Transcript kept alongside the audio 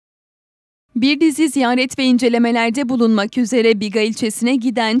Bir dizi ziyaret ve incelemelerde bulunmak üzere Biga ilçesine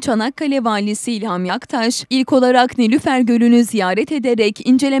giden Çanakkale Valisi Vali Aktaş, ilk olarak Nilüfer Gölü'nü ziyaret ederek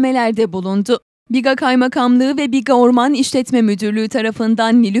incelemelerde bulundu. Biga Kaymakamlığı ve Biga Orman İşletme Müdürlüğü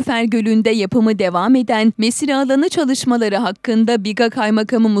tarafından Nilüfer Gölü'nde yapımı devam eden mesire alanı çalışmaları hakkında Biga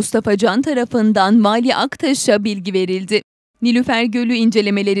Kaymakamı Mustafa Can tarafından Vali Aktaş'a bilgi verildi. Nilüfer Gölü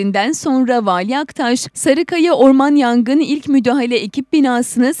incelemelerinden sonra Vali Aktaş, Sarıkaya Orman Yangın İlk Müdahale Ekip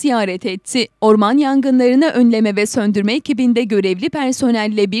binasını ziyaret etti. Orman yangınlarını önleme ve söndürme ekibinde görevli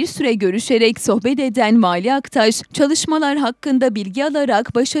personelle bir süre görüşerek sohbet eden Vali Aktaş, çalışmalar hakkında bilgi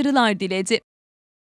alarak başarılar diledi.